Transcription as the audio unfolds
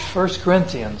1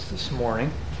 Corinthians this morning.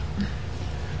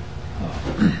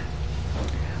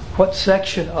 What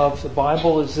section of the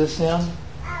Bible is this in?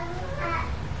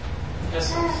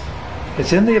 Epistles.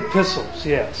 It's in the epistles,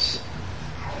 yes.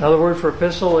 Another word for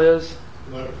epistle is?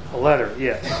 Letter. A letter,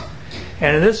 yes.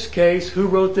 And in this case, who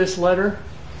wrote this letter?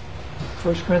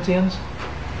 1 Corinthians?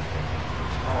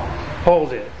 Paul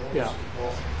did, yeah.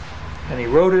 And he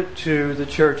wrote it to the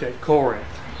church at Corinth.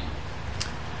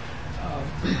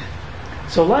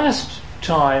 So last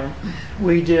time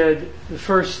we did the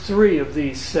first three of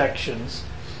these sections: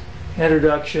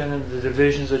 introduction and the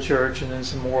divisions of church, and then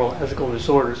some moral ethical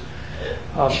disorders.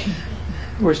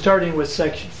 We're starting with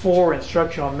section 4,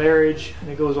 instruction on marriage, and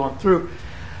it goes on through.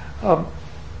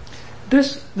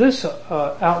 This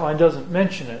outline doesn't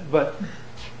mention it, but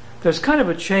there's kind of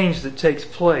a change that takes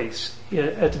place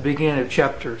at the beginning of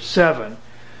chapter 7,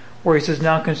 where he says,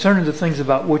 "Now concerning the things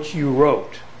about which you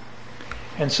wrote."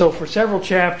 And so for several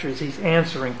chapters he's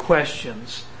answering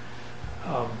questions,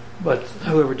 but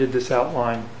whoever did this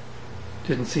outline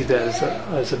didn't see that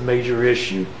as a major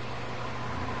issue.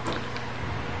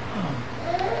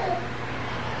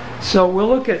 So we'll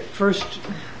look at first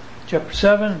chapter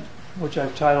 7, which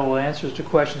I've titled Answers to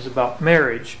Questions About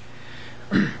Marriage.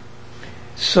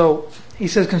 So he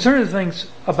says, concerning the things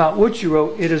about which you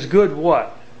wrote, it is good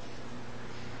what?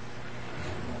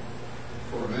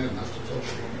 For a man not to touch a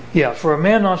woman. Yeah, for a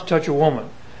man not to touch a woman.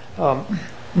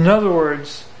 In other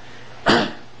words,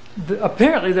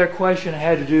 apparently their question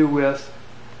had to do with,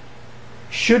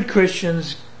 should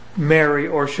Christians marry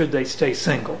or should they stay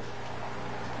single?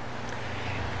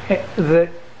 The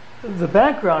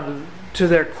background to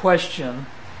their question,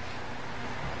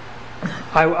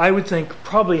 I would think,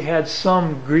 probably had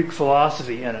some Greek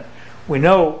philosophy in it. We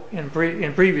know in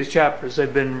previous chapters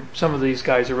some of these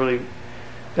guys really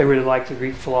like the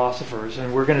Greek philosophers,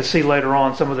 and we're going to see later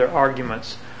on some of their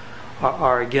arguments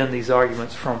are again these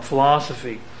arguments from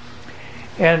philosophy.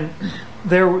 And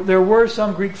there were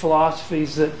some Greek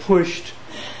philosophies that pushed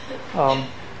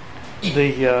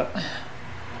the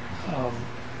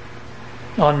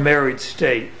unmarried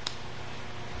state.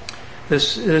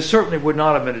 This certainly would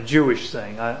not have been a Jewish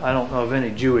thing. I don't know of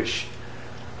any Jewish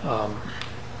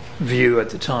view at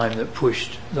the time that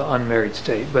pushed the unmarried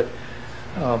state, but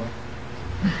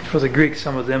for the Greeks,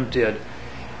 some of them did.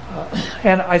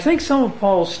 And I think some of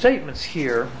Paul's statements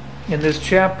here in this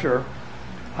chapter,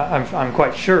 I'm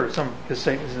quite sure some of his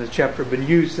statements in this chapter have been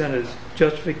used then as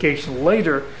justification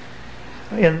later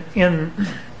in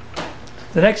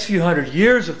the next few hundred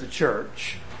years of the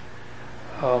church.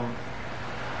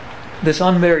 This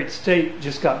unmarried state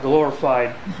just got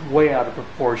glorified way out of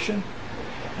proportion,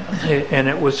 and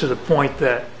it was to the point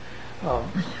that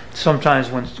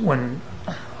sometimes when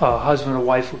a husband and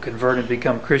wife would convert and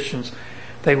become Christians,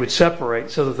 they would separate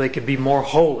so that they could be more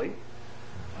holy.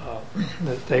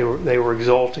 That they were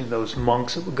exalting those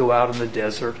monks that would go out in the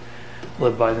desert,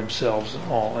 live by themselves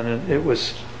and all, and it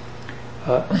was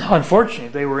unfortunately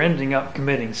they were ending up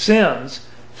committing sins,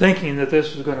 thinking that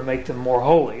this was going to make them more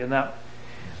holy, and that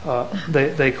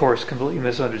they of course completely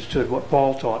misunderstood what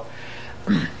Paul taught.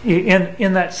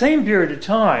 In that same period of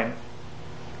time,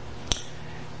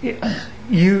 it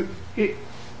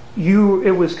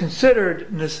was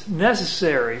considered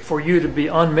necessary for you to be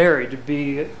unmarried to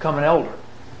become an elder,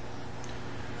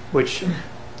 which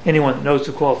anyone that knows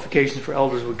the qualifications for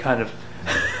elders would kind of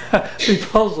be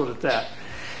puzzled at that.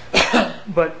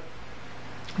 But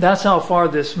that's how far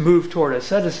this move toward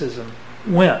asceticism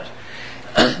went.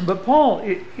 But Paul,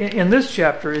 in this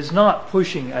chapter, is not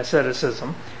pushing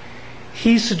asceticism.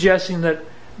 He's suggesting that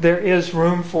there is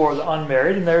room for the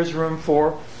unmarried and there's room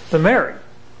for the married.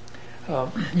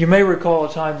 You may recall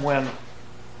a time when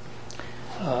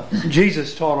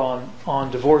Jesus taught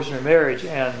on divorce and marriage,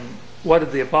 and what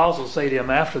did the apostles say to him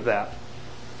after that?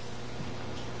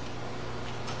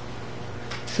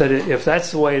 He said, if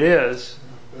that's the way it is,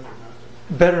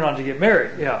 better not to get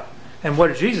married. Yeah. And what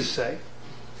did Jesus say?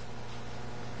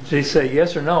 Did he say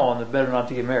yes or no on the better not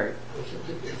to get married?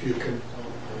 If you can.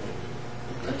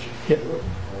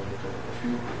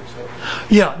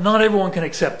 Yeah, not everyone can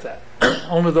accept that.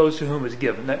 Only those to whom it's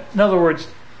given. In other words,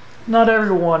 not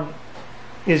everyone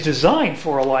is designed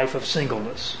for a life of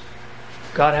singleness.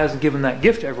 God hasn't given that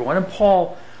gift to everyone. And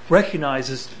Paul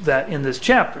recognizes that in this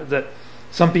chapter, that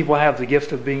some people have the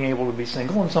gift of being able to be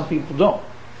single and some people don't.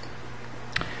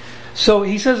 So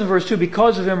he says in verse 2,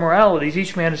 because of immoralities,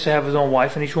 each man is to have his own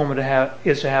wife and each woman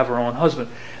is to have her own husband.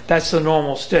 That's the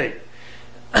normal state.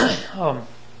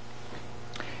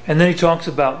 And then he talks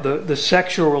about the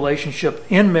sexual relationship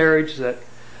in marriage, that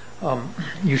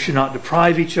you should not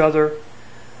deprive each other.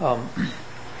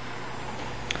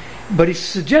 But he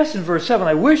suggests in verse 7,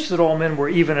 I wish that all men were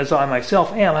even as I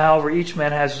myself am. However, each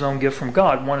man has his own gift from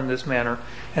God, one in this manner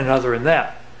and another in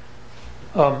that.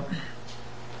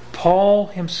 Paul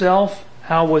himself,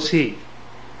 how was he?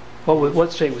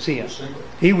 What state was he in?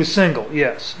 He was single,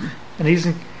 yes. And he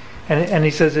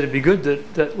says that it'd be good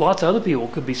that lots of other people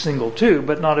could be single too,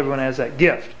 but not everyone has that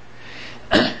gift.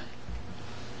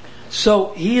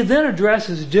 So he then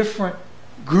addresses different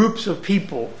groups of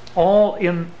people, all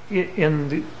in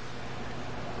the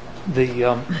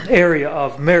area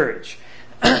of marriage.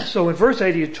 So in verse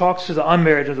 8 he talks to the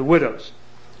unmarried and the widows.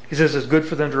 He says it's good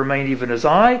for them to remain even as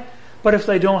I, but if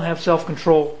they don't have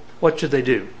self-control, what should they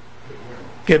do?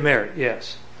 Get married,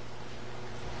 yes.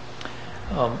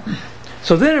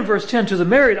 So then in verse 10, to the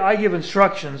married I give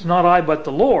instructions, not I but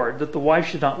the Lord, that the wife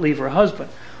should not leave her husband.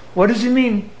 What does he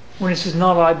mean when he says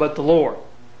not I but the Lord?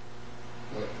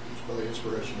 It's by the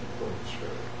inspiration of the Holy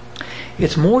Spirit.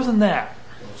 It's more than that.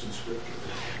 It's in Scripture.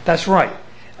 That's right.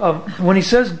 When he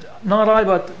says not I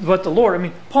but the Lord, I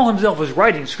mean Paul himself was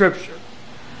writing Scripture.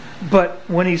 But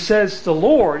when he says the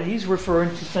Lord, he's referring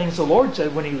to things the Lord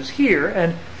said when he was here,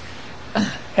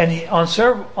 and he,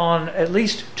 on at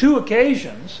least 2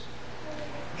 occasions,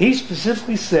 he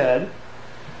specifically said,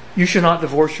 "You should not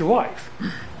divorce your wife."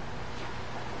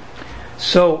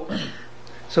 So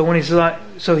when he says,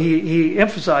 he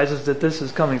emphasizes that this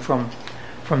is coming from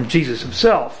Jesus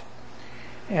himself,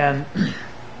 and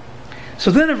so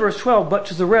then in verse 12, but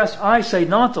to the rest I say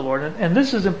not the Lord, and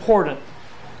this is important.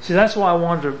 See, that's why I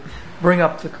wanted to bring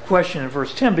up the question in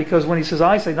verse 10, because when he says,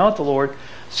 I say not the Lord,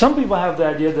 some people have the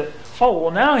idea that,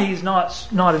 now he's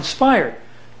not inspired.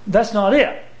 That's not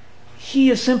it.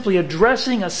 He is simply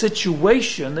addressing a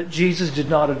situation that Jesus did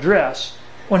not address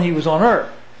when he was on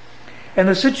earth. And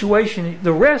the situation,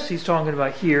 the rest he's talking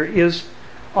about here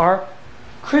are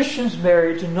Christians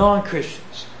married to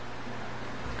non-Christians.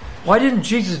 Why didn't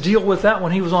Jesus deal with that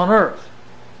when he was on earth?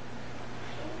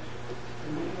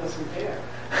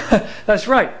 That's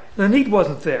right. The need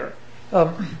wasn't there.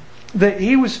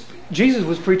 Jesus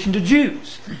was preaching to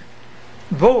Jews.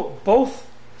 Both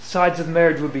sides of the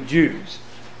marriage would be Jews.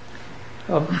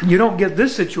 You don't get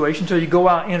this situation until you go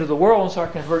out into the world and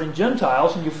start converting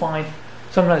Gentiles, and you find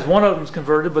sometimes one of them's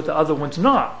converted, but the other one's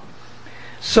not.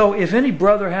 So if any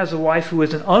brother has a wife who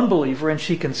is an unbeliever and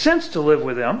she consents to live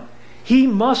with him, he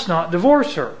must not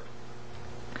divorce her.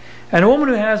 And a woman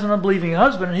who has an unbelieving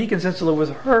husband and he consents to live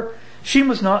with her, she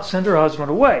must not send her husband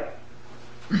away.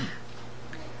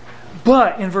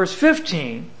 But in verse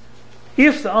 15,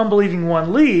 if the unbelieving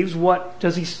one leaves, what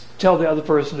does he tell the other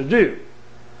person to do?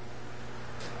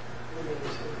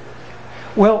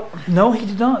 Well, no, he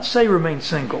did not say remain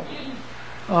single.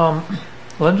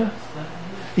 Linda?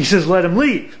 He says let him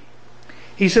leave.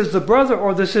 He says the brother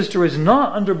or the sister is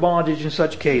not under bondage in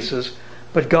such cases,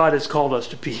 but God has called us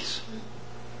to peace.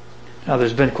 Now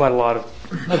there's been quite a lot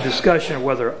of discussion of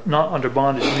whether not under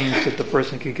bondage means that the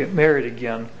person could get married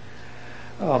again.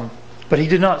 But he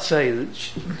did not say that.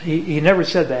 He never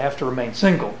said they have to remain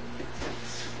single.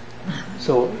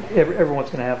 So everyone's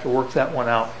going to have to work that one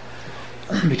out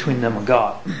between them and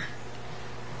God.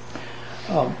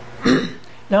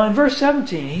 Now in verse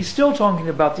 17, he's still talking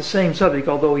about the same subject,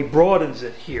 although he broadens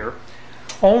it here.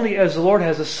 Only as the Lord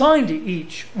has assigned to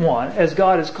each one, as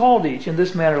God has called each, in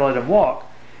this manner let him walk.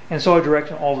 And so I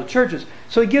direct in all the churches.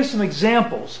 So he gives some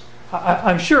examples.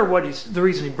 I'm sure the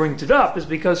reason he brings it up is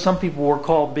because some people were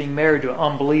called being married to an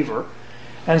unbeliever,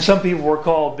 and some people were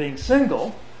called being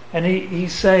single. And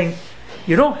he's saying,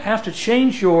 you don't have to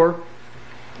change your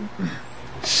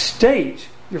state,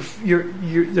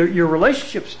 your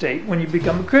relationship state when you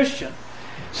become a Christian.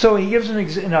 So he gives an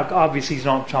example. Now, obviously, he's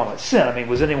not talking about sin. I mean,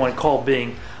 was anyone called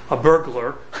being a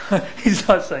burglar? He's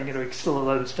not saying, he still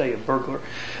let him stay a burglar.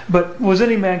 But was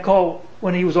any man called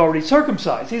when he was already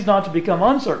circumcised? He's not to become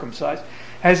uncircumcised.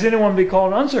 Has anyone been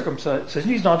called uncircumcised?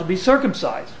 He's not to be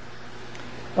circumcised.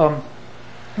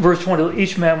 Verse 20,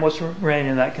 each man must remain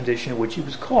in that condition in which he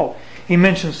was called. He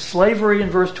mentions slavery in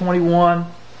verse 21.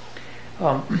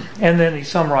 And then he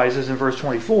summarizes in verse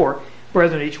 24,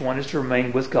 brethren, each one is to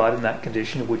remain with God in that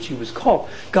condition in which he was called.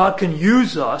 God can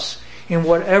use us in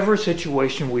whatever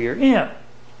situation we are in.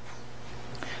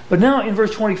 But now in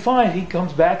verse 25, he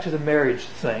comes back to the marriage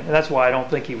thing. And that's why I don't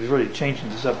think he was really changing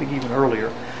the subject even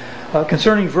earlier.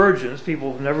 Concerning virgins, people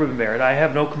who have never been married, I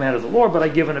have no command of the Lord, but I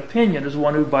give an opinion as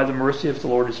one who by the mercy of the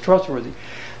Lord is trustworthy.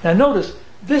 Now notice,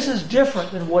 this is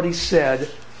different than what he said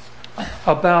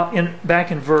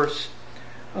back in verse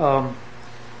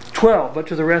 12, but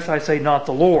to the rest I say not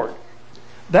the Lord.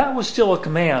 That was still a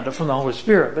command from the Holy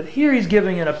Spirit, but here he's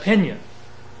giving an opinion.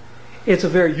 It's a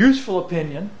very useful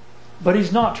opinion. but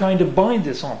he's not trying to bind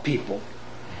this on people.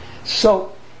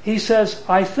 So he says,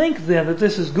 I think then that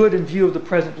this is good in view of the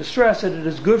present distress, that it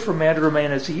is good for a man to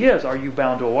remain as he is. Are you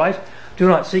bound to a wife? Do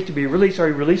not seek to be released. Are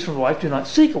you released from a wife? Do not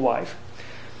seek a wife.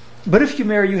 But if you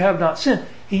marry, you have not sinned.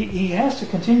 He has to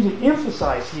continue to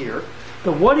emphasize here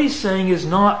that what he's saying is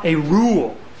not a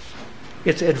rule.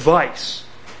 It's advice.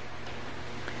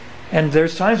 And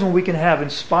there's times when we can have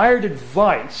inspired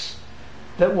advice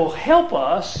that will help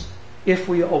us if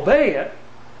we obey it.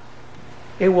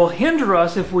 It will hinder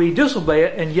us if we disobey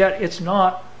it, and yet it's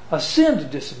not a sin to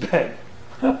disobey.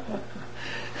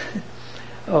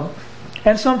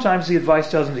 And sometimes the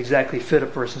advice doesn't exactly fit a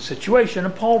person's situation,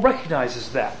 and Paul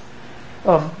recognizes that.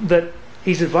 That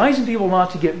he's advising people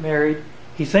not to get married.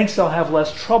 He thinks they'll have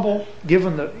less trouble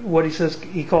given what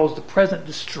he calls the present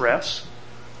distress.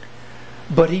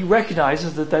 But he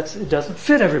recognizes that it doesn't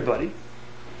fit everybody.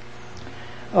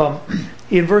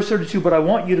 In verse 32, but I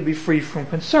want you to be free from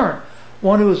concern.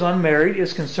 One who is unmarried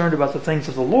is concerned about the things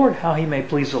of the Lord, how he may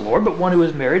please the Lord. But one who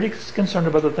is married is concerned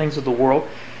about the things of the world,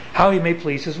 how he may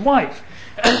please his wife.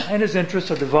 And his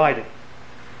interests are divided.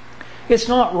 It's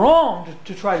not wrong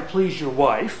to try to please your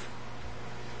wife.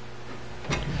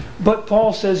 But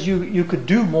Paul says you could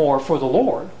do more for the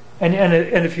Lord. And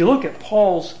if you look at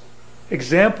Paul's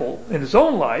example in his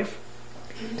own life,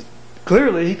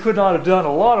 clearly he could not have done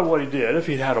a lot of what he did if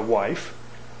he'd had a wife.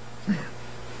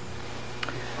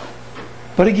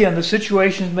 But again, the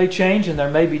situations may change, and there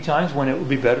may be times when it would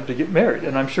be better to get married.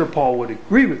 And I'm sure Paul would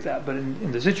agree with that. But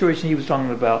in the situation he was talking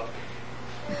about,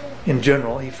 in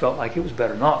general, he felt like it was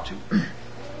better not to.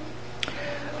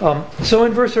 So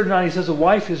in verse 39 he says, a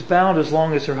wife is bound as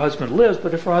long as her husband lives,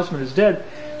 but if her husband is dead,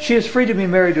 she is free to be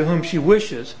married to whom she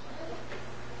wishes.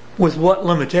 With what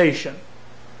limitation?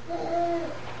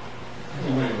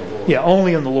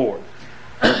 Only in the Lord.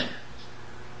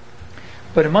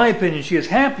 But in my opinion, she is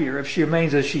happier if she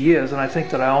remains as she is, and I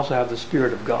think that I also have the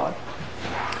Spirit of God.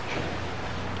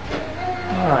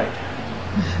 All right.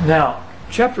 Now,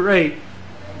 chapter 8,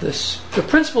 the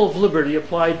principle of liberty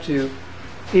applied to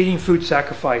eating food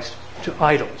sacrificed to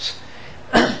idols.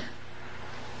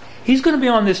 He's going to be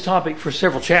on this topic for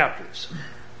several chapters.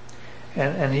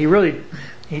 And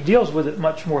he deals with it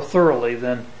much more thoroughly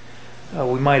than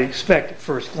we might expect at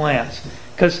first glance.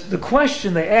 Because the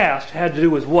question they asked had to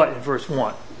do with what in verse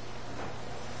 1?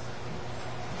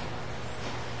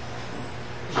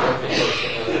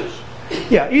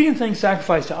 Eating things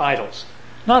sacrificed to idols.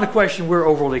 Not a question we're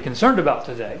overly concerned about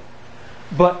today.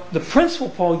 But the principle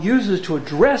Paul uses to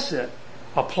address it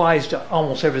applies to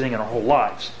almost everything in our whole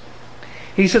lives.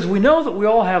 He says, we know that we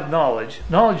all have knowledge.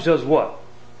 Knowledge does what?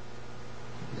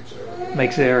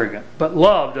 Makes it arrogant. But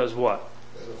love does what?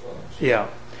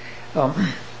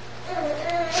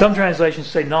 Some translations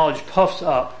say knowledge puffs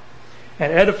up,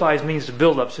 and edifies means to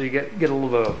build up, so you get a little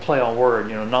bit of a play on word.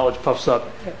 Knowledge puffs up,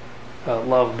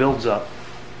 love builds up.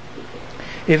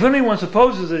 If anyone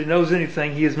supposes that he knows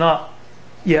anything, he is not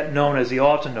yet known as he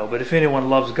ought to know. But if anyone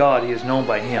loves God, he is known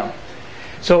by him.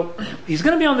 So he's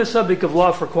going to be on this subject of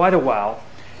love for quite a while,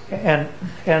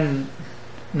 and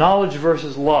knowledge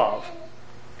versus love.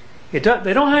 They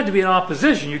don't have to be in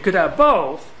opposition. You could have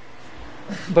both.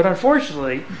 But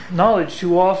unfortunately, knowledge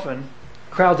too often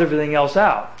crowds everything else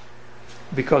out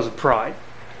because of pride.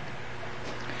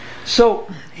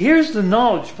 So here's the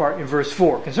knowledge part in verse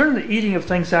 4. Concerning the eating of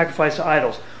things sacrificed to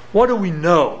idols, what do we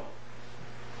know?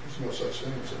 There's no such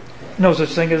thing as it. No such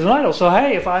thing as an idol. So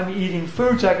hey, if I'm eating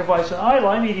food sacrificed to an idol,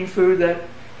 I'm eating food that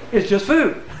is just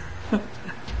food.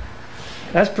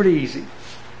 That's pretty easy.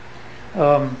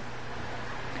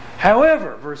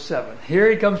 However, verse 7, here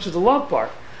he comes to the love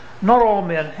part. Not all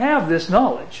men have this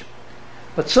knowledge,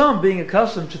 but some, being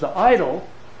accustomed to the idol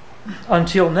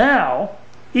until now,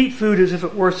 eat food as if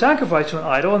it were sacrificed to an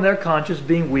idol, and their conscience,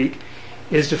 being weak,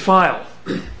 is defiled.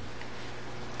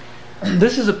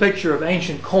 This is a picture of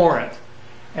ancient Corinth,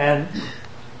 and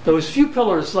those few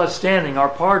pillars left standing are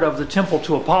part of the temple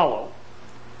to Apollo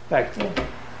back then.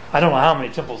 I don't know how many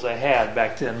temples they had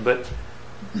back then, but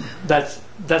that's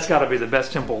got to be the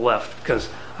best temple left, because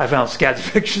I found scads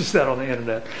of pictures of that on the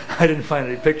internet. I didn't find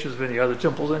any pictures of any other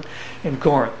temples in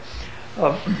Corinth.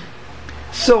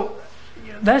 So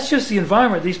that's just the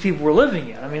environment these people were living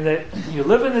in. I mean, you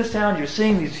live in this town, you're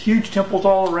seeing these huge temples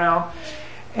all around,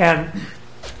 and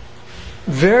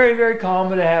very, very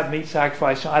common to have meat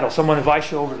sacrificed to idols. Someone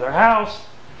invites you over to their house,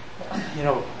 and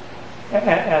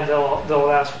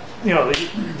they'll ask,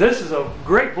 this is a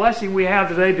great blessing we have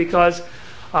today because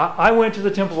I went to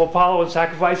the temple of Apollo and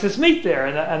sacrificed this meat there,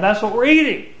 and that's what we're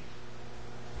eating.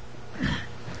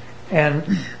 And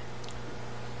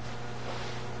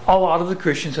a lot of the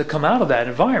Christians had come out of that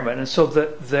environment, and so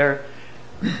that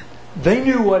they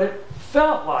knew what it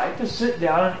felt like to sit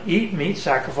down and eat meat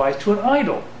sacrificed to an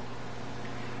idol.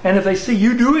 And if they see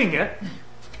you doing it,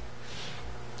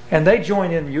 and they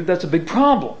join in you, that's a big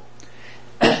problem.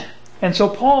 And so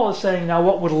Paul is saying, now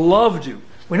what would love do?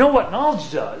 We know what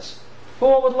knowledge does, but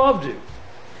what would love do?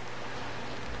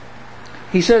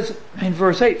 He says in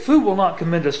verse 8, food will not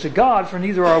commend us to God, for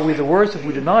neither are we the worse if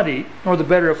we do not eat, nor the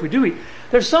better if we do eat.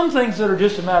 There's some things that are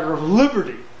just a matter of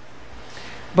liberty.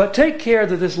 But take care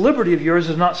that this liberty of yours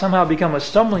does not somehow become a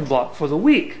stumbling block for the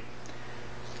weak.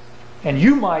 And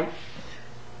you might,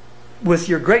 with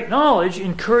your great knowledge,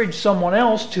 encourage someone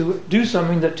else to do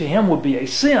something that to him would be a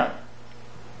sin.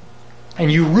 And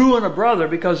you ruin a brother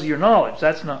because of your knowledge.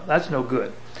 That's no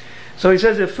good. So he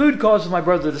says, if food causes my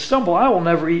brother to stumble, I will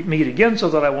never eat meat again so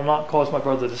that I will not cause my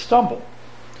brother to stumble.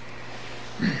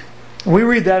 We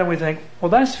read that and we think, well,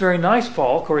 that's very nice,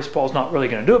 Paul. Of course, Paul's not really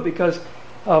going to do it because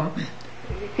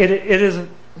it isn't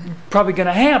probably going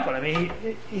to happen. I mean,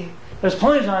 there's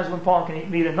plenty of times when Paul can eat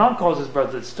meat and not cause his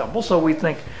brother to stumble. So we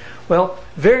think, well,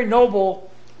 very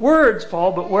noble words,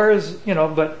 Paul, but you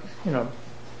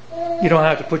don't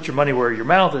have to put your money where your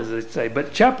mouth is, as they say.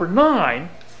 But chapter 9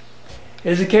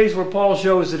 is a case where Paul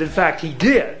shows that, in fact, he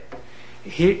did.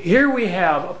 Here we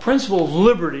have a principle of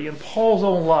liberty in Paul's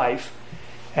own life,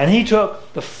 and he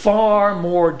took the far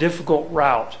more difficult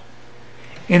route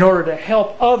in order to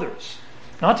help others.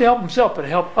 Not to help himself, but to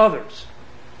help others.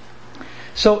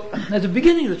 So, at the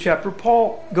beginning of the chapter,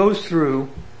 Paul goes through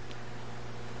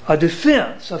a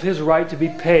defense of his right to be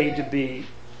paid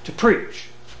to preach.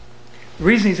 The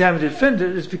reason he's having to defend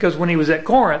it is because when he was at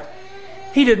Corinth,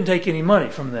 he didn't take any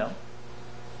money from them.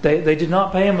 They did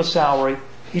not pay him a salary.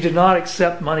 He did not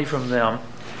accept money from them.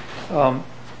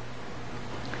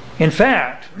 In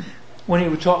fact, when he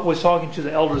was talking to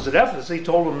the elders at Ephesus, he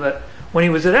told them that when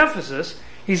he was at Ephesus,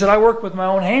 he said, I worked with my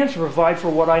own hands to provide for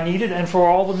what I needed and for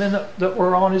all the men that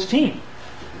were on his team,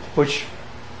 which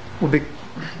would be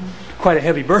quite a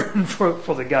heavy burden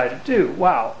for the guy to do.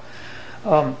 Wow.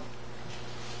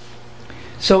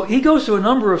 So he goes through a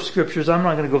number of scriptures. I'm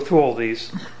not going to go through all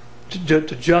these to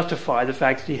justify the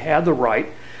fact that he had the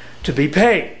right to be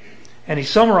paid. And he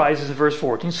summarizes in verse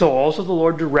 14, so also the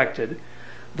Lord directed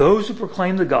those who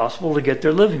proclaim the gospel to get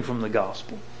their living from the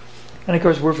gospel. And of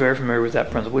course we're very familiar with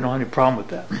that principle. We don't have any problem with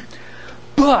that.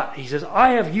 But, he says,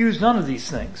 I have used none of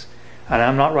these things. And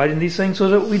I'm not writing these things so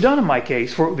that it will be done in my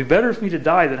case, for it would be better for me to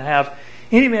die than have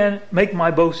any man make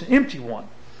my boast an empty one.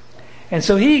 And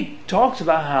so he talks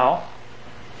about how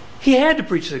he had to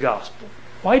preach the gospel.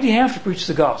 Why did he have to preach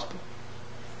the gospel?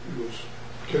 It was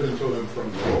given to him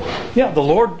from the Lord. Yeah, the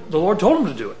Lord told him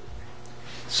to do it.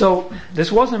 So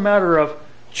this wasn't a matter of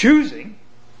choosing.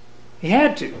 He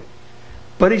had to.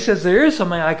 But he says there is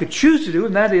something I could choose to do,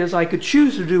 and that is I could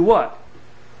choose to do what?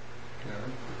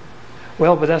 Karen?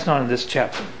 Well, but that's not in this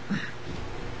chapter.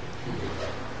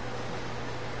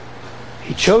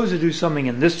 He chose to do something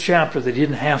in this chapter that he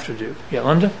didn't have to do. Yeah,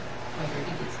 Linda?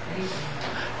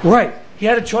 Right. He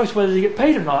had a choice whether to get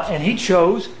paid or not, and he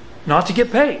chose not to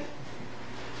get paid.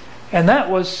 And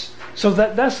that's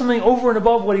something over and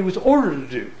above what he was ordered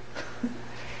to do.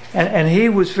 And he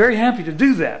was very happy to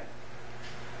do that.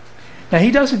 Now, he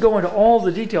doesn't go into all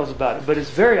the details about it, but it's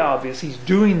very obvious he's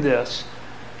doing this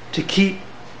to keep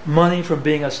money from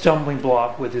being a stumbling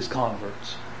block with his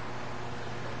converts.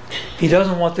 He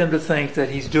doesn't want them to think that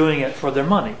he's doing it for their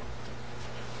money.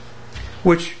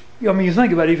 Which, I mean, you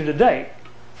think about it even today.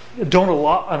 Don't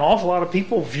an awful lot of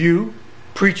people view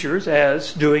preachers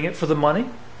as doing it for the money?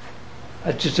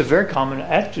 It's just a very common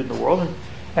attitude in the world.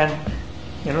 And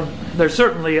there's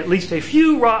certainly at least a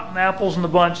few rotten apples in the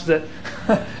bunch that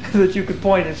that you could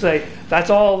point and say, that's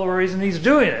all the reason he's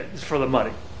doing it, is for the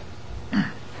money.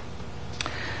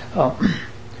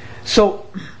 So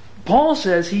Paul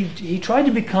says he tried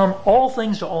to become all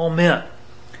things to all men.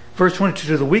 Verse 22,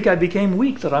 to the weak I became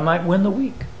weak, that I might win the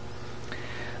weak.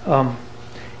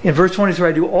 In verse 23,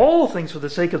 I do all things for the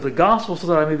sake of the gospel, so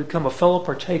that I may become a fellow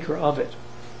partaker of it.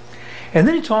 And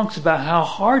then he talks about how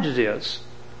hard it is,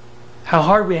 how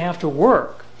hard we have to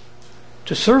work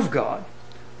to serve God.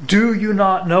 Do you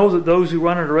not know that those who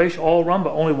run in a race all run,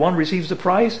 but only one receives the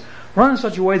prize? Run in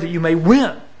such a way that you may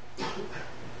win.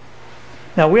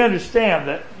 Now we understand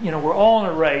that we're all in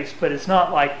a race, but it's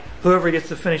not like whoever gets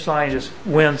to the finish line just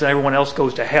wins and everyone else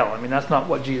goes to hell. I mean, that's not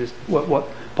what what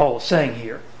Paul is saying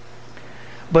here.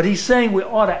 But he's saying we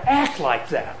ought to act like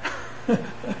that.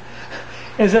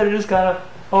 Instead of just kind of,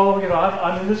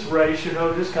 I'm in this race,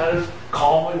 just kind of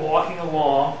calmly walking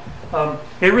along.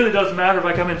 It really doesn't matter if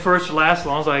I come in first or last, as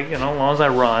long as I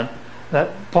run.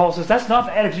 Paul says that's not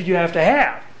the attitude you have to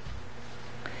have.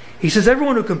 He says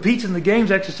everyone who competes in the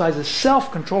games exercises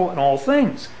self-control in all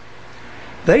things.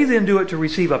 They then do it to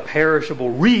receive a perishable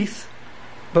wreath,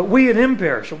 but we an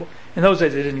imperishable. In those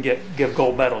days they didn't give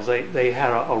gold medals. They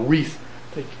had a wreath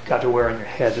they got to wear on your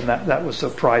head, and that was the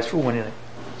prize for winning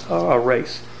a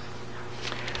race.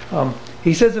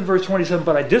 He says in verse 27,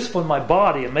 but I discipline my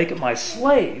body and make it my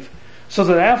slave, so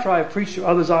that after I have preached to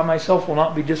others, I myself will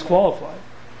not be disqualified.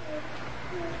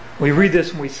 We read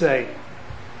this and we say,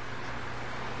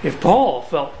 if Paul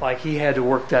felt like he had to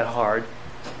work that hard,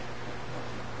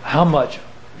 how much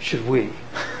should we?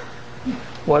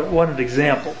 What an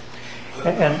example.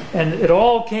 And it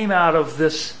all came out of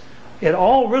this, it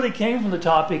all really came from the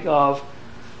topic of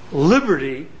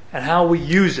liberty and how we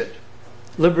use it.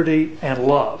 Liberty and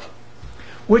love.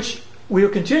 Which we'll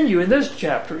continue in this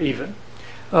chapter even.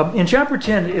 In chapter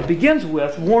 10, it begins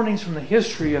with warnings from the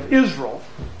history of Israel.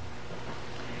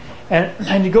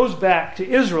 And it goes back to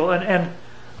Israel, and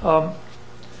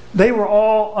they were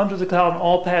all under the cloud and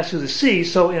all passed through the sea.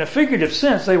 So in a figurative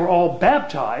sense, they were all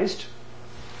baptized.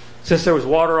 Since there was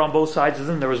water on both sides of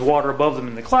them, there was water above them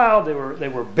in the cloud. They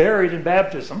were buried in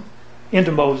baptism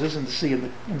into Moses in the sea,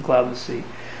 in the cloud and the sea.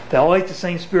 They all ate the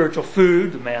same spiritual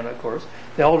food, the manna, of course.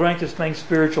 They all drank the same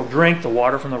spiritual drink, the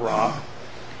water from the rock.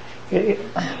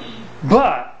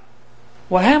 But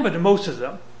what happened to most of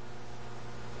them?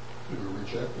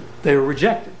 They were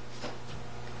rejected.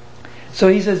 So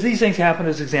he says these things happen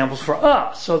as examples for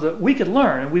us, so that we could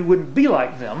learn and we wouldn't be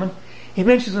like them. And he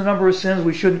mentions a number of sins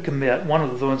we shouldn't commit. One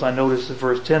of the ones I noticed in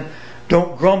verse 10,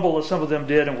 don't grumble as some of them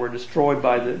did and were destroyed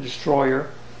by the destroyer.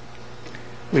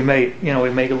 We may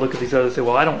look at these others and say,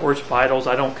 well, I don't worship idols,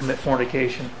 I don't commit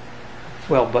fornication.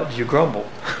 Well, but do you grumble?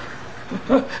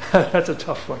 That's a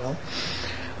tough one,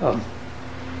 huh?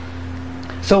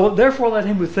 So therefore let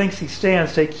him who thinks he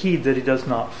stands take heed that he does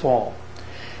not fall.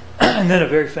 And then a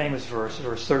very famous verse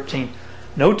 13.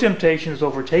 No temptation has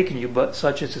overtaken you, but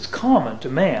such as is common to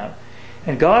man.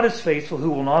 And God is faithful,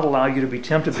 who will not allow you to be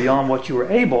tempted beyond what you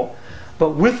are able,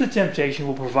 but with the temptation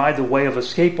will provide the way of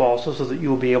escape also, so that you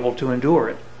will be able to endure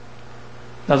it.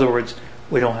 In other words,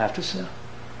 we don't have to sin.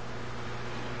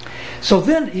 So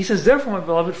then he says, therefore, my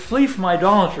beloved, flee from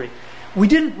idolatry. We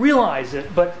didn't realize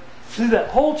it, but through that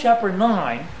whole chapter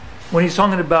 9, when he's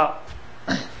talking about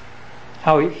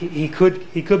how he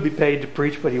could be paid to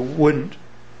preach, but he wouldn't,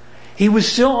 he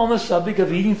was still on the subject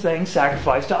of eating things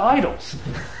sacrificed to idols.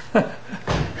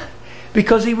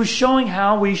 Because he was showing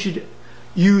how we should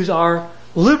use our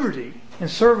liberty in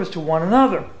service to one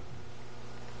another.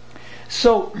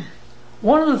 So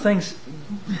one of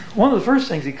the first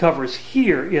things he covers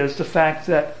here is the fact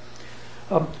that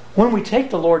when we take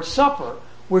the Lord's Supper,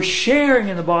 we're sharing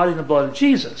in the body and the blood of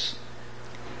Jesus.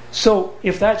 So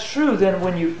if that's true, then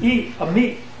when you eat a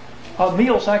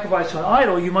meal sacrificed to an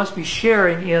idol, you must be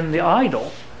sharing in the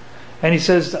idol. And he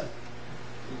says that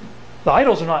the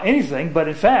idols are not anything, but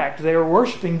in fact they are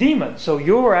worshiping demons. So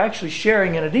you're actually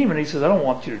sharing in a demon. He says, I don't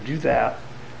want you to do that.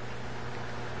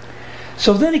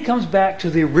 So then he comes back to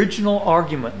the original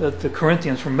argument that the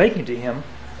Corinthians were making to him.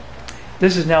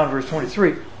 This is now in verse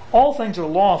 23. All things are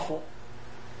lawful.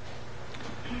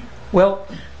 Well,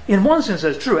 in one sense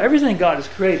that's true. Everything God has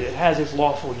created has its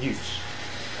lawful use.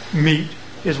 Meat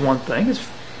is one thing.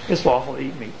 It's lawful to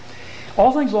eat meat.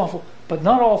 All things are lawful, but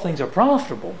not all things are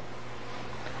profitable.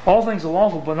 All things are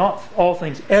lawful, but not all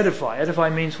things edify. Edify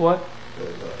means what?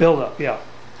 Build up, yeah.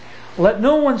 Let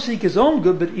no one seek his own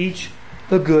good, but each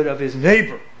the good of his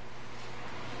neighbor.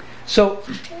 So,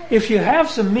 if you have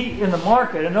some meat in the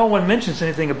market and no one mentions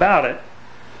anything about it,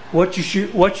 what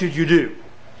should you do?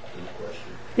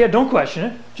 Yeah, don't question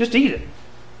it. Just eat it.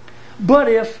 But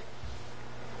if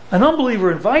an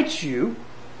unbeliever invites you,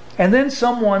 and then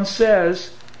someone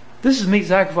says, this is meat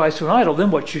sacrificed to an idol, then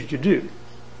what should you do?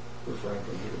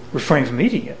 Refrain from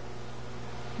eating it.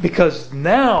 Because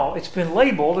now it's been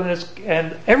labeled,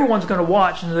 and everyone's going to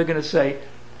watch, and they're going to say,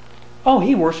 oh,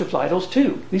 he worships idols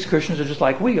too. These Christians are just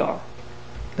like we are.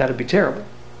 That'd be terrible.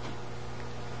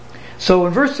 So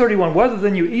in verse 31, whether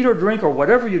then you eat or drink or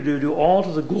whatever you do, do all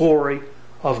to the glory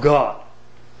of God.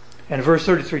 And verse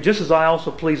 33, just as I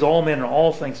also please all men in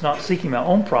all things, not seeking my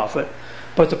own profit,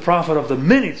 but the profit of the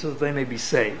many, so that they may be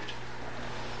saved.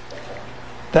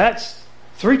 That's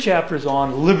 3 chapters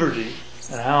on liberty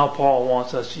and how Paul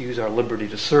wants us to use our liberty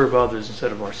to serve others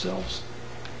instead of ourselves.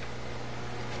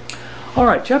 All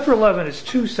right, chapter 11 is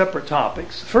 2 separate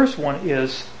topics. The first one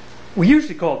is, we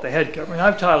usually call it the head covering.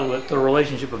 I've titled it the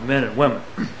relationship of men and women.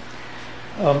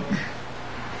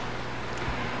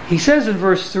 He says in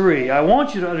verse 3, I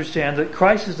want you to understand that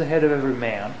Christ is the head of every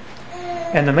man,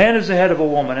 And the man is the head of a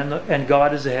woman, and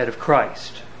God is the head of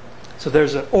Christ. So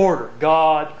there's an order: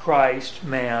 God, Christ,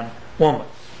 man, woman.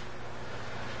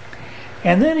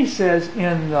 And then he says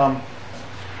in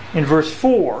verse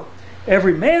 4,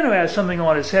 every man who has something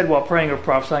on his head while praying or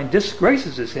prophesying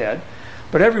disgraces his head,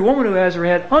 but every woman who has her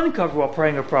head uncovered while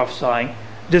praying or prophesying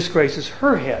disgraces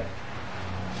her head.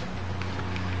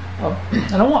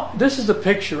 And this is a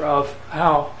picture of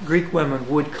how Greek women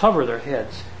would cover their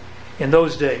heads in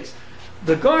those days.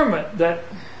 The garment that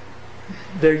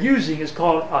they're using is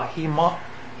called a himation.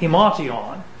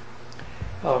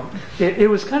 It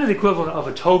was kind of the equivalent of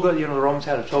a toga. The Romans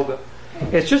had a toga.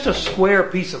 It's just a square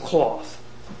piece of cloth.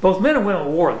 Both men and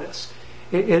women wore this.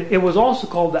 It was also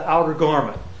called the outer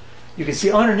garment. You can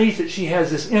see underneath it she has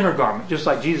this inner garment, just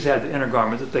like Jesus had the inner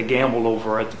garment that they gambled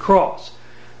over at the cross.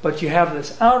 But you have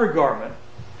this outer garment,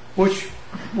 which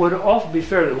would often be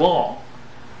fairly long,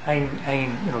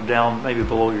 hanging down maybe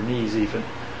below your knees even.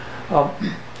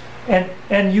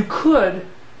 And you could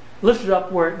lift it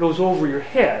up where it goes over your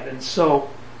head. And so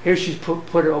here she's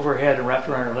put it over her head and wrapped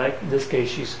around her neck. In this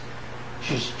case, she's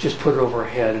just put it over her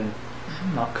head and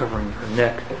not covering her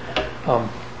neck.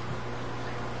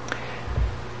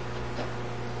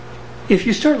 If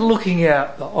you start looking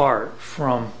at the art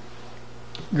from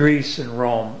Greece and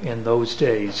Rome in those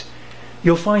days,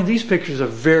 you'll find these pictures are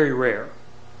very rare.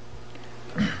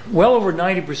 Well over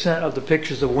 90% of the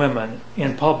pictures of women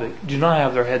in public do not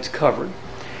have their heads covered.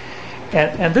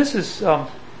 And this is,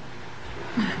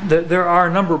 there are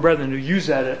a number of brethren who use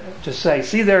that to say,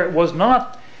 see there, it was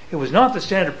not the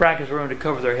standard practice for women to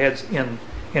cover their heads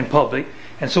in public.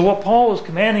 And so what Paul is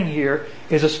commanding here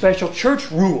is a special church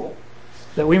rule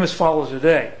that we must follow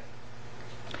today.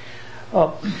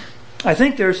 I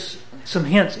think there's some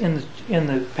hints in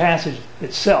the passage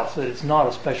itself that it's not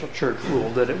a special church rule,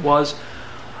 that it was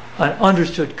an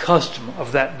understood custom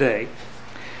of that day.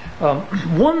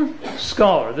 One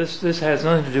scholar, this has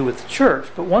nothing to do with the church,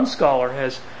 but one scholar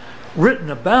has written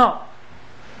about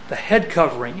the head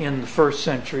covering in the first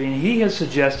century, and he has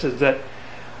suggested that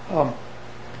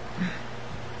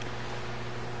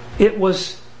it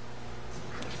was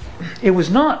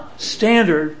not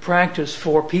standard practice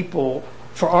for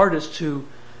artists to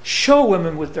show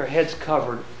women with their heads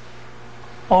covered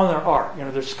on their art,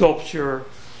 their sculpture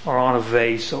or on a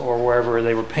vase or wherever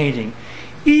they were painting,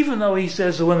 even though he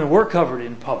says the women were covered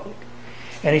in public.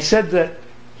 And he said that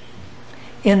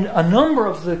in a number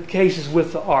of the cases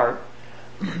with the art,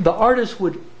 the artist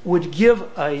would give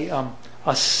a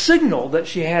signal that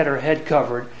she had her head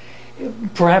covered,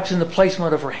 perhaps in the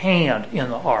placement of her hand in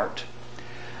the art.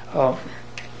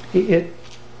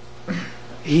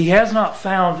 He has not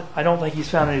found, I don't think he's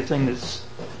found anything that's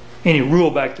any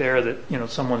rule back there that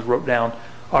someone wrote down,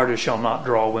 artists shall not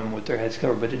draw women with their heads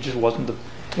covered, but it just wasn't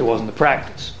the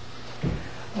practice.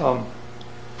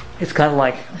 It's kind of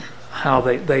like how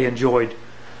they enjoyed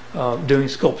doing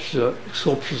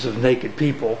sculptures of naked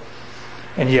people,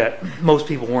 and yet most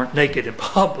people weren't naked in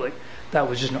public. That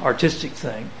was just an artistic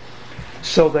thing.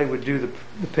 So they would do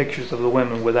the pictures of the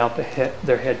women without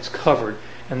their heads covered,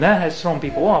 and that has thrown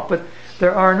people off. But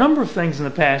there are a number of things in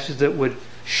the passage that would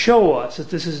show us that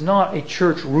this is not a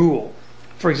church rule.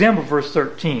 For example, verse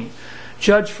 13,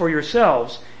 judge for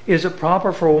yourselves, is it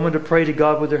proper for a woman to pray to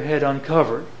God with her head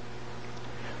uncovered?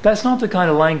 That's not the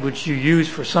kind of language you use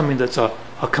for something that's a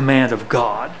command of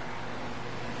God.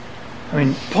 I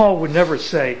mean, Paul would never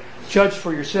say, judge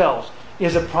for yourselves,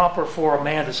 is it proper for a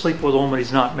man to sleep with a woman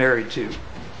he's not married to?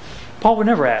 Paul would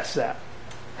never ask that.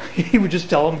 He would just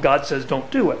tell them God says don't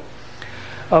do it.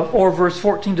 Or verse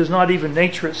 14, does not even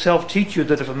nature itself teach you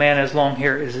that if a man has long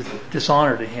hair it is a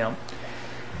dishonor to him?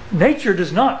 Nature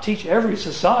does not teach every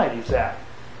society that.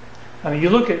 I mean, you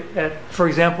look at for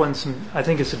example, in I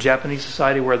think it's a Japanese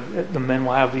society where the men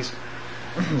will have these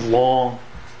long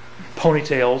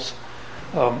ponytails.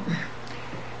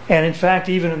 And in fact,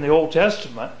 even in the Old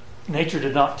Testament, nature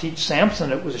did not teach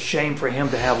Samson it was a shame for him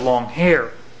to have long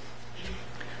hair.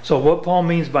 So what Paul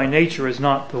means by nature is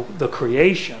not the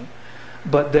creation,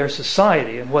 but their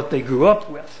society and what they grew up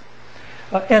with.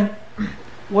 And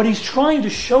what he's trying to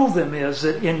show them is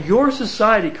that in your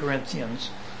society, Corinthians,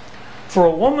 for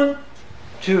a woman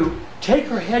to take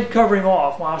her head covering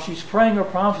off while she's praying or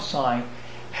prophesying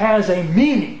has a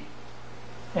meaning.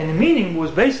 And the meaning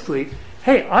was basically,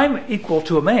 hey, I'm equal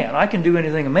to a man. I can do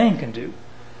anything a man can do.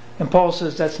 And Paul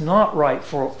says that's not right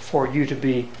for you to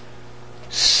be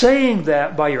saying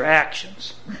that by your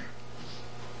actions.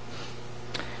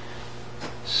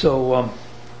 So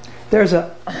there's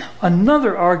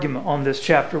another argument on this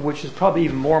chapter which is probably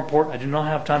even more important. I do not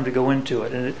have time to go into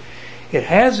it. And it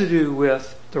has to do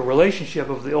with the relationship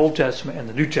of the Old Testament and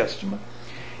the New Testament.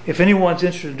 if anyone's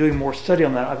interested in doing more study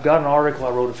on that, I've got an article I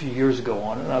wrote a few years ago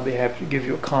on it, and I'll be happy to give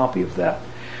you a copy of that.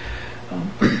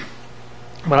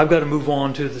 But I've got to move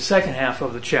on to the second half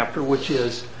of the chapter, which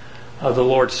is the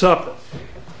Lord's Supper.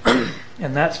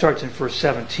 And that starts in verse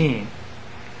 17.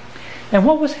 And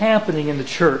what was happening in the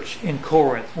church in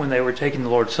Corinth when they were taking the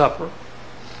Lord's Supper?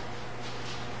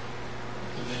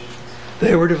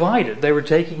 They were divided. They were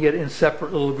taking it in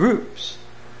separate little groups.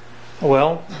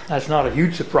 Well, that's not a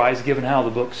huge surprise given how the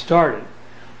book started.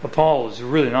 But Paul is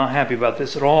really not happy about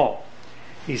this at all.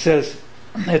 He says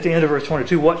at the end of verse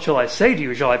 22, "What shall I say to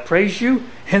you? Shall I praise you?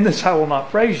 In this I will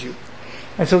not praise you."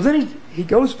 And so then he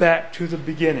goes back to the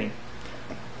beginning.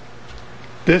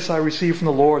 "This I received from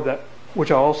the Lord, that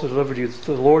which I also delivered to you.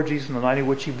 The Lord Jesus, on the night in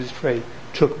which he was betrayed,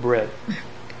 took bread."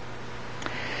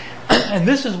 And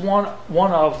this is one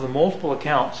of the multiple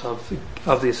accounts of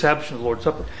the establishment of the Lord's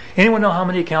Supper. Anyone know how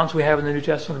many accounts we have in the New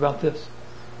Testament about this?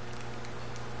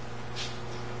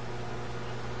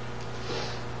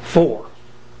 4.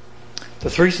 The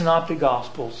 3 synoptic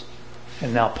Gospels,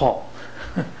 and now Paul.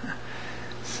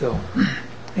 So,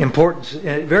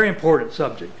 very important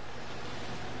subject,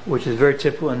 which is very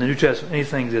typical in the New Testament.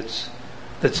 Anything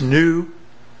that's new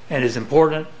and is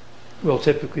important will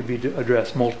typically be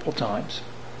addressed multiple times.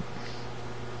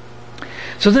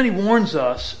 So then he warns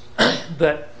us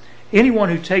that anyone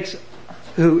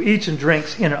who eats and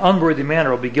drinks in an unworthy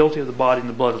manner will be guilty of the body and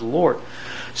the blood of the Lord.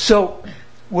 So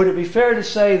would it be fair to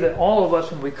say that all of us,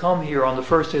 when we come here on the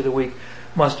first day of the week,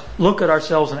 must look at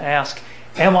ourselves and ask,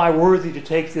 am I worthy to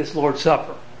take this Lord's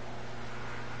Supper?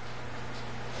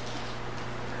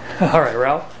 All right,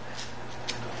 Ralph.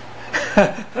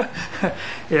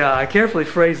 Yeah, I carefully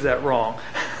phrased that wrong.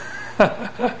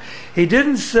 He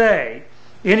didn't say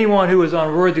anyone who is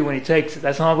unworthy when he takes it.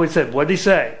 That's not what he said. What did he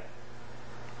say?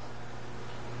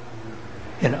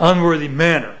 In an unworthy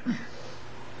manner.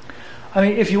 I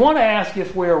mean, if you want to ask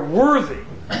if we are worthy,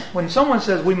 when someone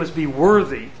says we must be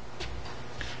worthy,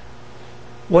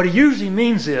 what he usually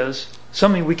means is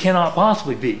something we cannot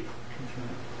possibly be.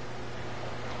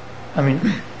 I mean,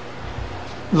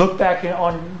 look back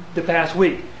on the past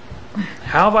week.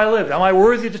 How have I lived? Am I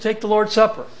worthy to take the Lord's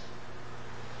Supper?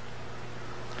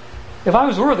 If I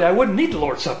was worthy, I wouldn't need the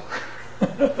Lord's Supper.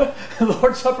 The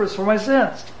Lord's Supper is for my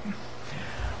sins.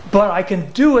 But I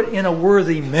can do it in a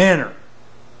worthy manner.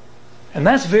 And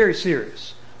that's very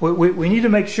serious. We need to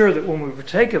make sure that when we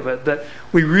partake of it, that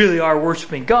we really are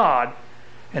worshiping God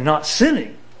and not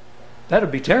sinning. That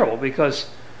would be terrible, because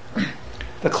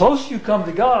the closer you come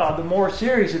to God, the more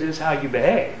serious it is how you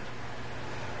behave.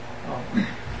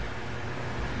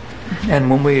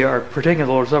 And when we are partaking of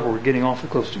the Lord's Supper, we're getting awfully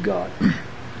close to God.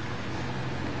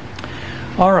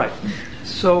 All right.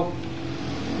 So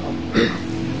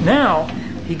now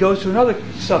he goes to another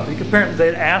subject. Apparently they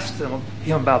had asked him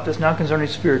about this. Now concerning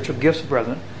spiritual gifts,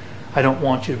 brethren, I don't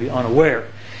want you to be unaware.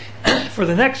 For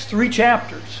the next 3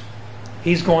 chapters,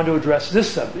 he's going to address this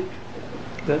subject,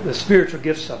 the spiritual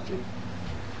gift subject.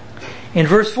 In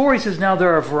verse 4 he says, now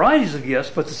there are varieties of gifts,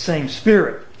 but the same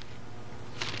Spirit.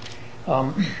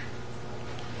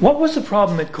 What was the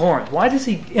problem at Corinth? Why does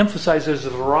he emphasize there's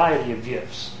a variety of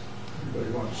gifts?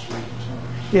 Everybody wants to speak in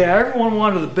tongues. Yeah, everyone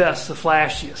wanted the best, the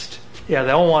flashiest. Yeah,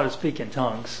 they all wanted to speak in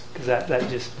tongues, because that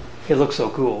just, it looks so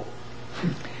cool.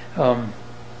 Not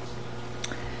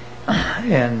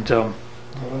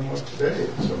unlike today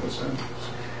in some assemblies.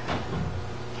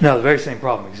 No, the very same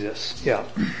problem exists. Yeah.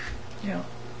 Yeah.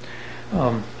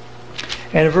 And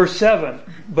in verse 7,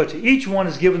 but to each one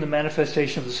is given the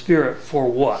manifestation of the Spirit for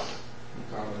what?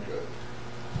 The common good.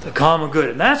 The common good.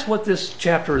 And that's what this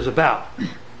chapter is about.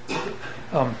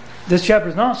 This chapter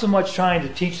is not so much trying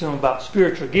to teach them about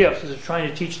spiritual gifts as it's trying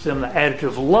to teach them the attitude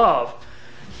of love.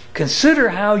 Consider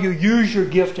how you use your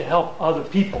gift to help other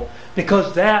people,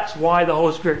 because that's why the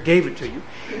Holy Spirit gave it to you.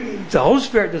 The Holy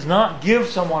Spirit does not give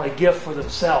someone a gift for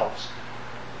themselves.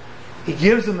 He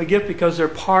gives them a gift because they're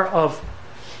part of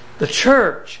the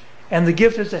church, and the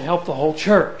gift is to help the whole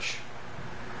church.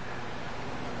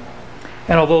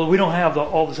 And although we don't have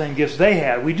all the same gifts they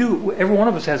had, we do. Every one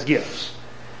of us has gifts.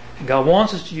 And God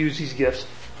wants us to use these gifts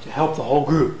to help the whole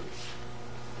group.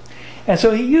 And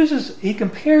so he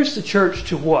compares the church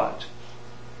to what?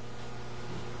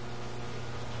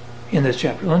 In this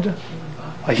chapter, Linda?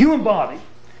 A human body.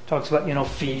 Talks about,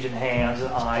 feet and hands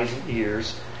and eyes and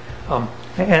ears.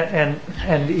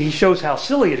 And he shows how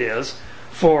silly it is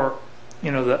for,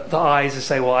 the eyes to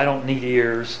say, well, I don't need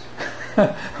ears.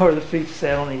 Or the feet to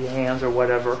say, I don't need hands or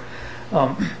whatever.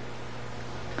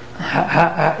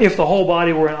 If the whole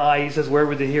body were an eye, he says, where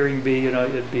would the hearing be?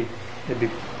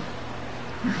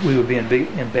 We would be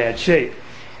in bad shape.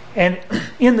 And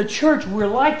in the church, we're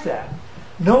like that.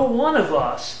 No one of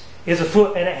us is a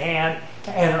foot and a hand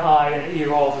and an eye and an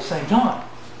ear all at the same time.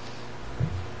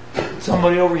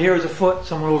 Somebody over here is a foot,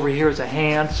 someone over here is a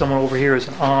hand, someone over here is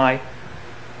an eye.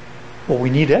 Well, we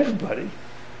need everybody.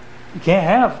 You can't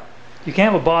have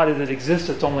a body that exists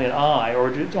that's only an eye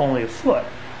or it's only a foot.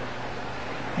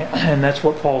 And that's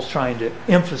what Paul's trying to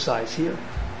emphasize here.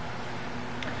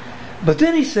 But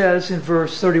then he says in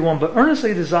verse 31, but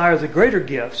earnestly desire the greater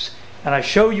gifts, and I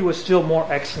show you a still more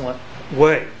excellent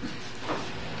way.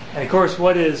 And of course,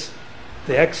 what is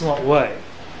the excellent way?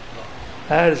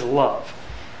 That is love.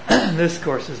 This, of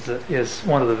course, is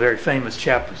one of the very famous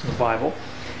chapters in the Bible.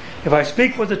 If I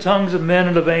speak with the tongues of men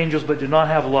and of angels, but do not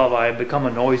have love, I have become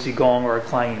a noisy gong or a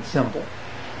clanging cymbal.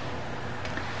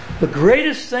 The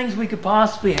greatest things we could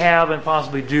possibly have and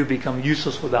possibly do become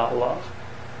useless without love.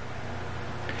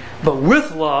 But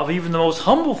with love, even the most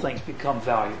humble things become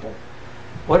valuable.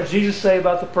 What did Jesus say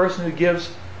about the person who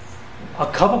gives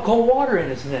a cup of cold water in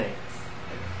his name?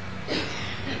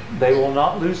 They will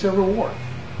not lose their reward.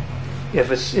 If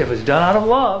it's done out of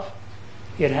love,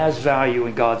 it has value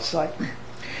in God's sight.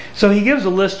 So he gives a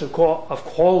list of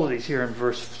qualities here in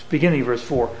beginning of verse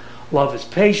 4. Love is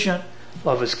patient.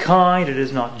 Love is kind. It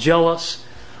is not jealous.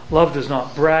 Love does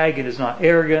not brag. It is not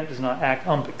arrogant. Does not act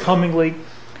unbecomingly.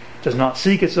 Does not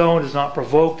seek its own. Does not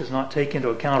provoke. Does not take into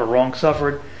account a wrong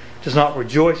suffered. Does not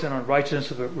rejoice in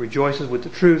unrighteousness, but rejoices with the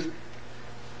truth.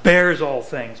 Bears all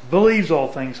things. Believes all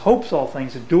things. Hopes all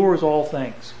things. Endures all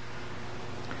things.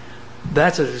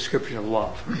 That's a description of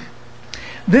love.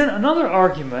 Then another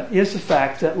argument is the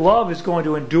fact that love is going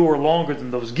to endure longer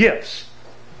than those gifts.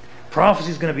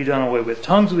 Prophecy is going to be done away with.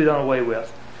 Tongues will be done away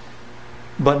with.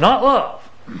 But not love.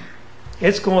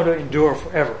 It's going to endure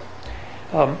forever.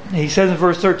 He says in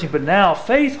verse 13, but now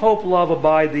faith, hope, love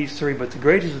abide, these three, but the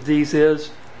greatest of these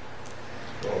is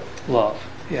love.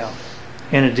 Yeah.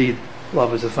 And indeed,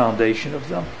 love is the foundation of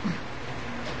them.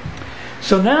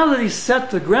 So now that he's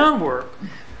set the groundwork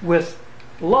with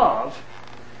love,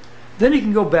 then he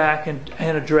can go back and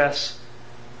address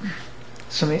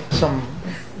some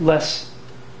less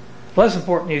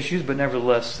important issues, but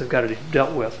nevertheless they've got to be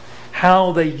dealt with.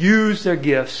 How they use their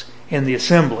gifts in the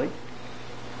assembly.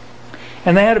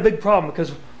 And they had a big problem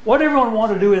because what everyone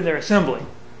wanted to do in their assembly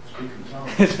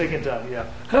is speak in tongues,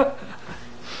 yeah.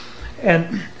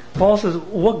 And Paul says,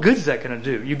 what good is that going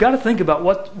to do? You've got to think about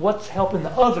what's helping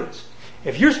the others.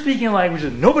 If you're speaking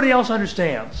languages nobody else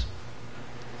understands,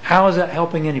 how is that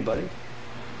helping anybody?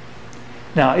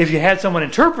 Now, if you had someone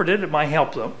interpret it, it might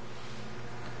help them.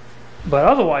 But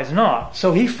otherwise not.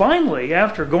 So he finally,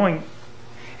 after going,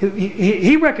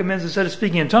 he recommends instead of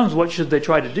speaking in tongues, what should they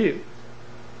try to do?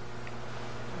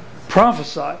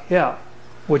 Prophesy, yeah.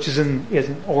 Which is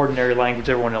in ordinary language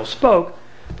everyone else spoke,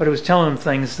 but it was telling them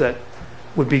things that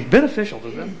would be beneficial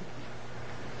to them.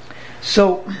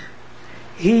 So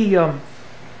he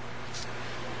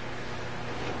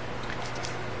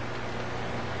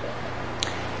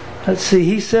let's see,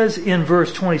 he says in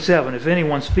verse 27, if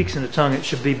anyone speaks in a tongue, it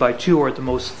should be by two or at the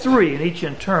most three, and each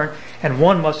in turn, and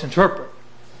one must interpret.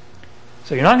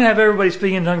 So you're not going to have everybody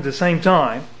speaking in tongues at the same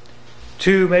time.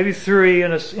 Two, maybe three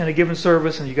in a given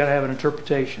service, and you've got to have an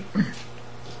interpretation.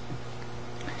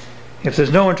 If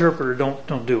there's no interpreter,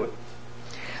 don't do it.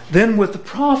 Then with the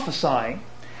prophesying,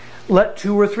 let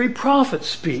two or three prophets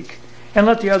speak, and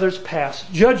let the others pass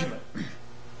judgment.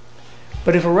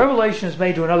 But if a revelation is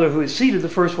made to another who is seated, the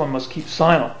first one must keep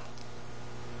silent.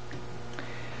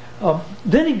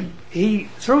 Then he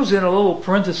throws in a little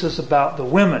parenthesis about the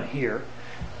women here,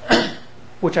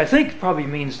 which I think probably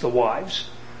means the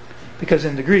wives. Because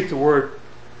in the Greek, the word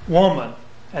woman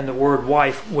and the word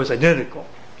wife was identical.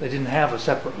 They didn't have a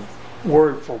separate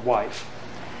word for wife.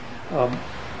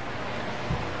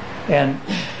 And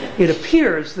it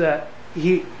appears that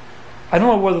I don't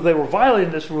know whether they were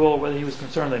violating this rule or whether he was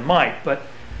concerned they might, but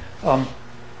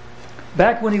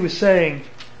back when he was saying,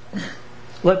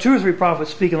 let two or three prophets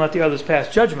speak and let the others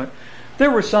pass judgment, there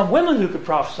were some women who could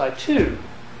prophesy too,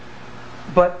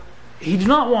 but he did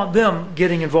not want them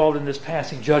getting involved in this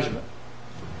passing judgment.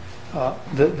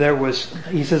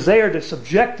 He says they are to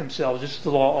subject themselves, just as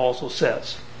the law also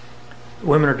says.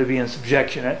 Women are to be in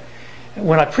subjection.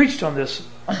 When I preached on this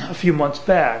a few months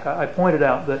back, I pointed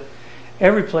out that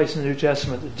every place in the New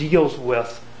Testament that deals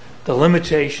with the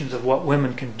limitations of what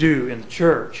women can do in the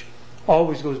church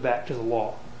always goes back to the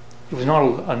law. It was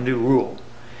not a new rule.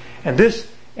 And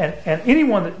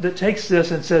anyone that takes this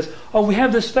and says, oh, we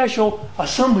have this special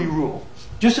assembly rule.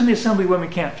 Just in the assembly women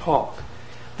can't talk.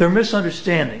 They're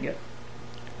misunderstanding it.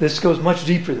 This goes much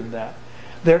deeper than that.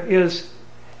 There is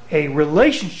a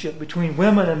relationship between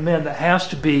women and men that has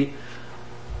to be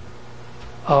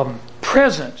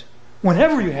present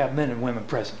whenever you have men and women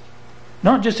present,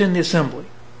 not just in the assembly.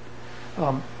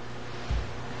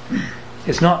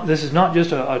 This is not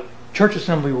just a church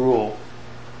assembly rule.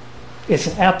 It's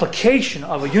an application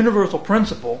of a universal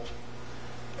principle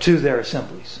to their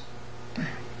assemblies.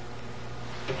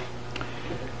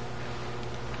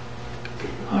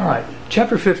 All right,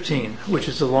 chapter 15, which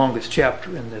is the longest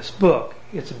chapter in this book,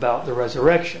 it's about the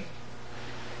resurrection.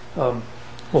 Well,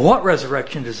 what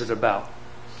resurrection is it about?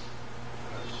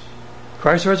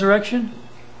 Christ's resurrection?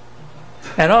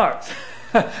 And ours.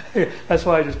 That's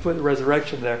why I just put the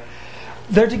resurrection there.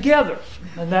 They're together.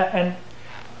 And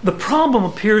the problem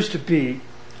appears to be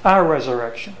our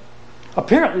resurrection.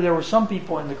 Apparently there were some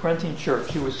people in the Corinthian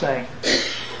church who were saying,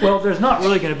 well, there's not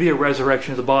really going to be a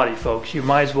resurrection of the body, folks. You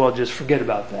might as well just forget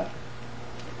about that.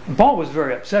 And Paul was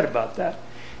very upset about that.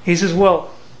 He says,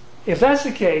 well, if that's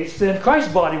the case, then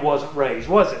Christ's body wasn't raised,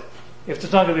 was it? If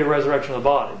there's not going to be a resurrection of the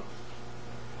body.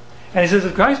 And he says,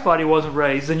 if Christ's body wasn't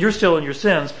raised, then you're still in your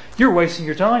sins. You're wasting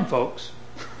your time, folks.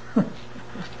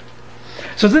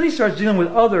 So then he starts dealing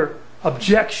with other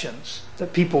objections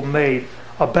that people made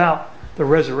about the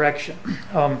resurrection.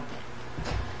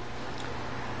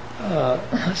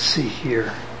 Let's see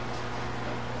here.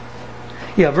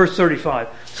 Yeah, verse 35.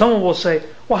 Someone will say,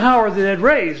 well, how are the dead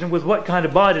raised, and with what kind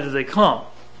of body do they come?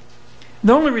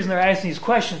 The only reason they're asking these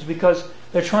questions is because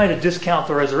they're trying to discount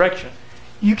the resurrection.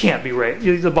 You can't be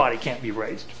raised. The body can't be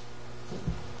raised.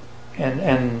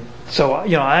 And so,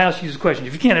 I ask you this question.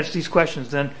 If you can't answer these questions,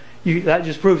 then that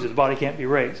just proves that the body can't be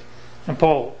raised. And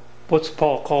what's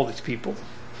Paul call these people?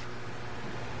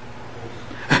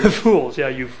 Fools. Yeah,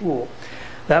 you fool.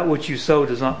 That which you sow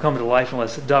does not come to life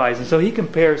unless it dies. And so he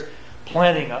compares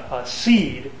planting a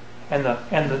seed and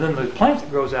then the plant that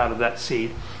grows out of that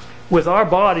seed with our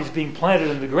bodies being planted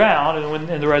in the ground, and when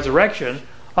in the resurrection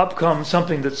up comes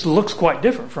something that looks quite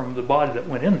different from the body that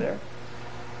went in there.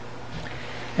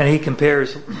 And he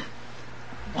compares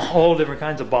all different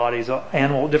kinds of bodies,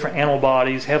 different animal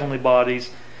bodies, heavenly bodies,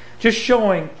 just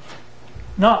showing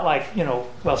not like,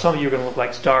 some of you are going to look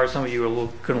like stars, some of you are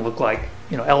going to look like,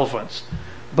 elephants,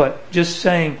 but just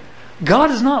saying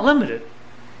God is not limited.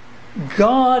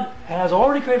 God has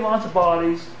already created lots of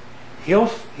bodies. He'll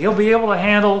be able to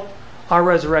handle our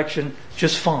resurrection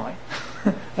just fine.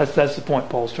 That's the point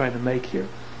Paul's trying to make here.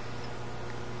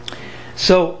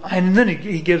 So, and then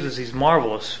he gives us these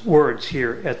marvelous words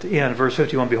here at the end, verse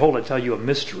 51. Behold, I tell you a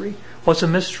mystery. What's a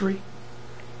mystery?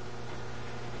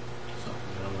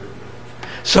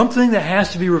 Something that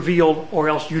has to be revealed, or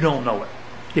else you don't know it.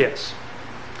 Yes.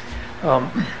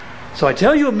 So I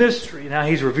tell you a mystery. Now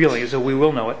he's revealing it, so we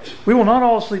will know it. We will not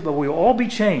all sleep, but we will all be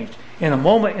changed in a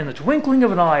moment, in the twinkling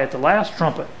of an eye, at the last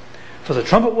trumpet. For the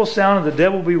trumpet will sound, and the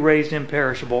dead will be raised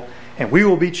imperishable, and we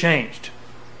will be changed.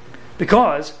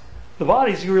 Because the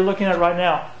bodies you're looking at right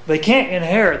now, they can't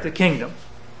inherit the kingdom.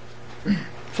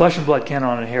 Flesh and blood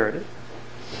cannot inherit it.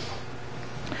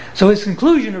 So his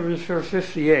conclusion of verse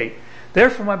 58,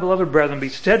 therefore, my beloved brethren, be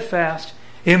steadfast,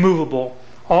 immovable,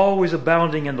 always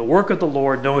abounding in the work of the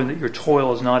Lord, knowing that your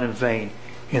toil is not in vain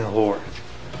in the Lord.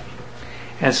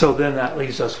 And so then that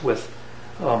leaves us with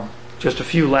just a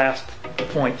few last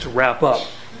points to wrap up.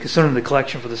 Concerning the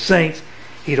collection for the saints,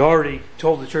 he'd already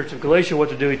told the church of Galatia what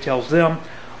to do. He tells them,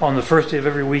 on the first day of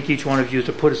every week, each one of you is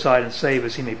to put aside and save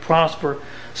as he may prosper,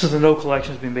 so that no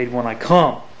collections be made when I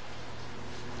come.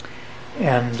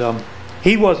 And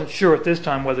he wasn't sure at this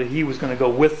time whether he was going to go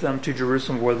with them to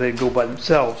Jerusalem or whether they'd go by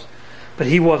themselves. But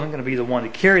he wasn't going to be the one to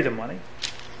carry the money.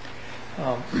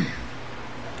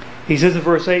 He says in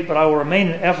verse 8, but I will remain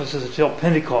in Ephesus until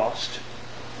Pentecost.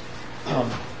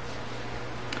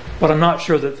 But I'm not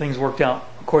sure that things worked out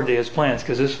according to his plans,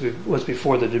 because this was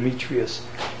before the Demetrius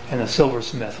and the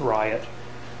silversmith riot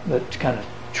that kind of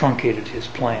truncated his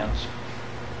plans.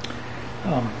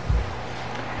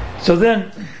 So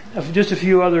then, just a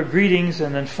few other greetings,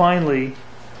 and then finally,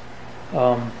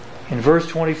 in verse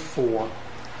 24,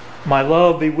 my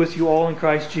love be with you all in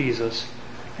Christ Jesus.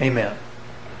 Amen.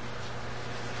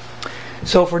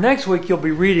 So for next week, you'll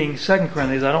be reading 2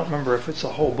 Corinthians. I don't remember if it's the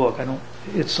whole book.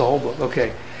 It's the whole book.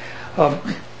 Okay.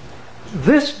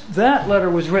 That letter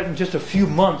was written just a few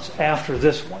months after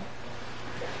this one.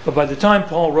 But by the time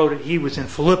Paul wrote it, he was in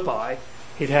Philippi.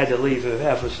 He'd had to leave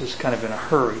Ephesus kind of in a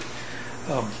hurry.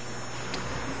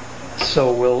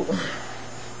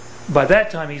 By that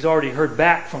time, he's already heard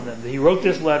back from them. He wrote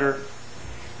this letter.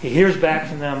 He hears back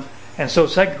from them. And so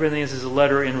 2 Corinthians is a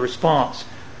letter in response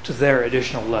to their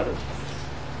additional letter.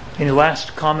 Any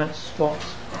last comments,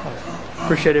 thoughts?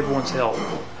 Appreciate everyone's help.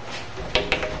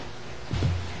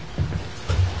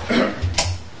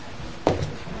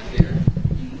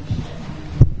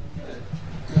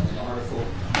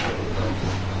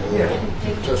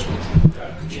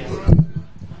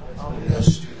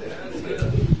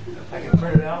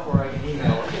 print it out where